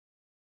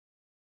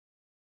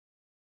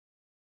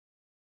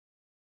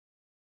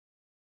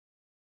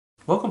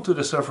Welcome to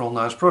the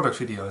Severalnines product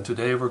video, and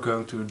today we're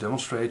going to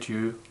demonstrate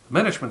you the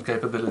management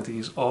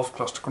capabilities of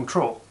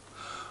ClusterControl.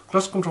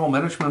 ClusterControl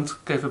management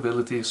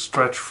capabilities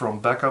stretch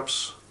from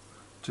backups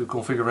to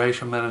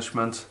configuration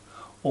management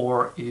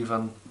or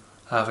even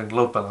having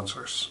load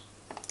balancers.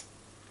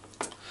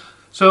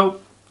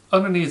 So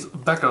underneath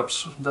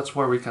backups, that's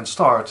where we can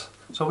start.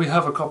 So we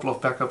have a couple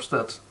of backups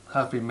that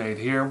have been made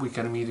here. We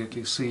can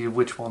immediately see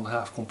which ones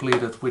have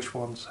completed, which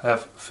ones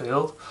have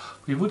failed.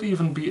 We would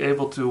even be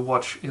able to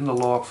watch in the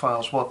log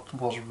files what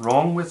was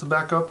wrong with the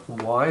backup,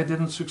 why it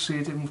didn't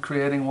succeed in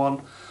creating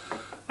one,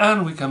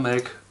 and we can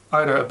make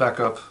either a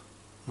backup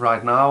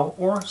right now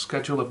or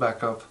schedule a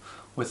backup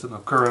with an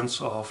occurrence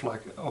of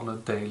like on a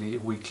daily,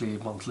 weekly,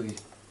 monthly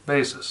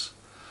basis.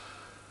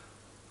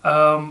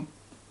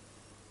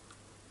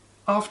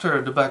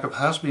 After the backup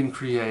has been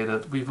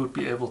created, we would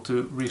be able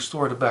to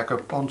restore the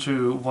backup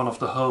onto one of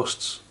the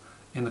hosts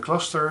in the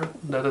cluster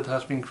that it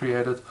has been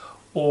created,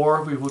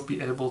 or we would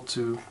be able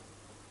to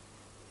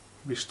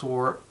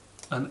restore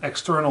an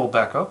external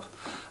backup,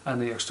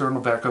 and the external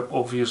backup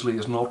obviously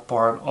is not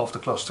part of the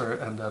cluster,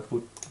 and that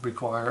would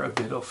require a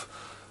bit of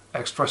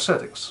extra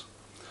settings.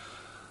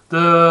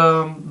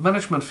 The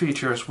management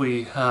features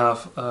we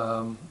have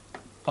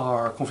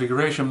are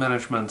configuration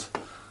management,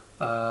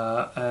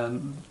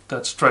 and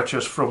that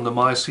stretches from the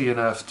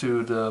myCNF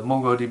to the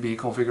MongoDB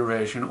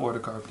configuration or the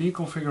CarbD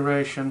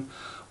configuration.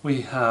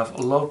 We have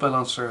load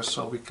balancers,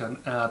 so we can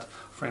add,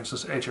 for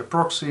instance,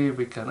 HAProxy,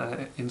 we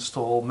can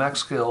install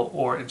Maxscale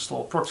or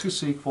install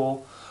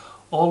ProxySQL.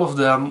 All of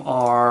them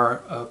are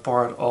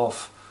part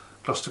of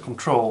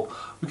ClusterControl.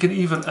 We can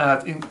even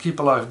add in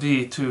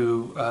keepalive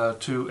to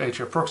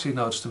HAProxy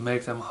nodes to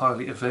make them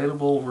highly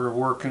available. We're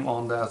working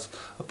on that,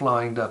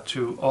 applying that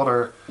to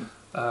other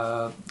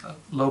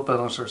load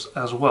balancers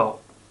as well.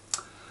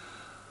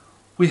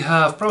 We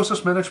have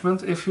process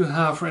management. If you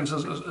have, for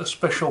instance, a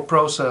special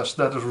process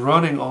that is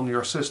running on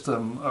your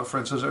system, for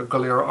instance a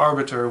Galera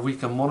Arbiter, we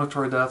can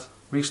monitor that,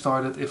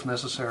 restart it if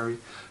necessary.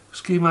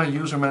 Schema,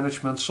 user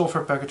management,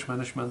 software package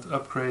management,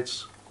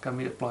 upgrades can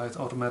be applied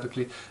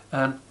automatically,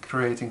 and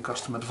creating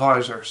custom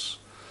advisors.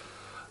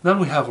 Then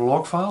we have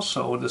log files.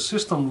 So the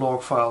system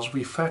log files,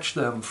 we fetch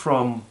them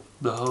from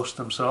the host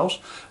themselves,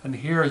 and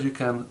here you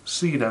can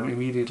see them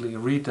immediately,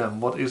 read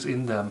them, what is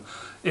in them.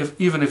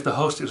 Even if the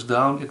host is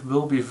down, it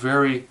will be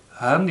very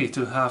handy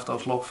to have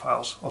those log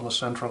files on a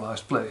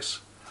centralized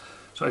place.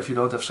 So if you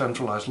don't have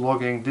centralized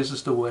logging, this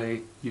is the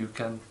way you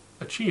can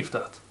achieve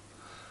that.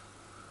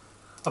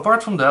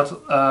 Apart from that,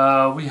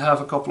 we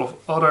have a couple of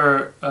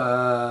other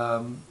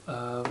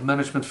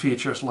management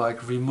features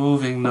like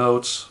removing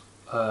nodes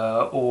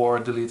or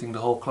deleting the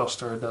whole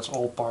cluster. That's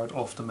all part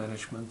of the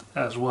management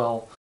as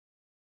well.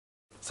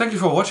 Thank you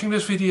for watching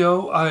this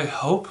video. I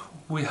hope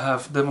we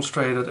have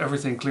demonstrated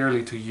everything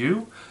clearly to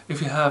you.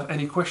 If you have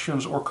any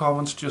questions or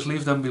comments, just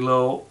leave them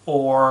below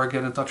or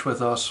get in touch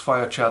with us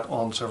via chat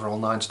on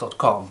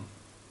severalnines.com.